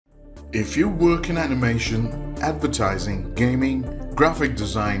If you work in animation, advertising, gaming, graphic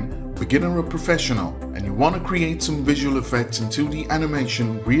design, beginner or professional, and you want to create some visual effects in 2D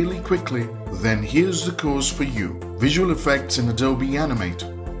animation really quickly, then here's the course for you. Visual Effects in Adobe Animate.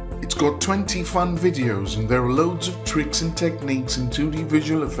 It's got 20 fun videos and there are loads of tricks and techniques in 2D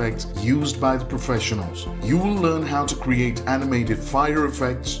visual effects used by the professionals. You will learn how to create animated fire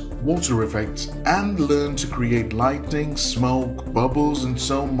effects, water effects, and learn to create lightning, smoke, bubbles, and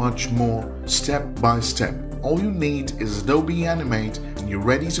so much more step by step. All you need is Adobe Animate and you're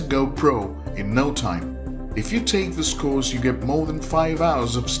ready to go pro in no time. If you take this course, you get more than 5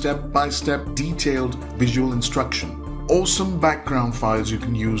 hours of step-by-step detailed visual instruction, awesome background files you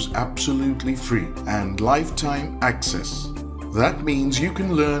can use absolutely free, and lifetime access. That means you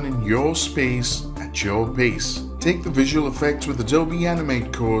can learn in your space at your pace. Take the Visual Effects with Adobe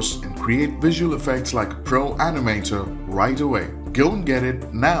Animate course and create visual effects like a pro animator right away. Go and get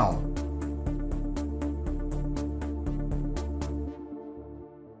it now.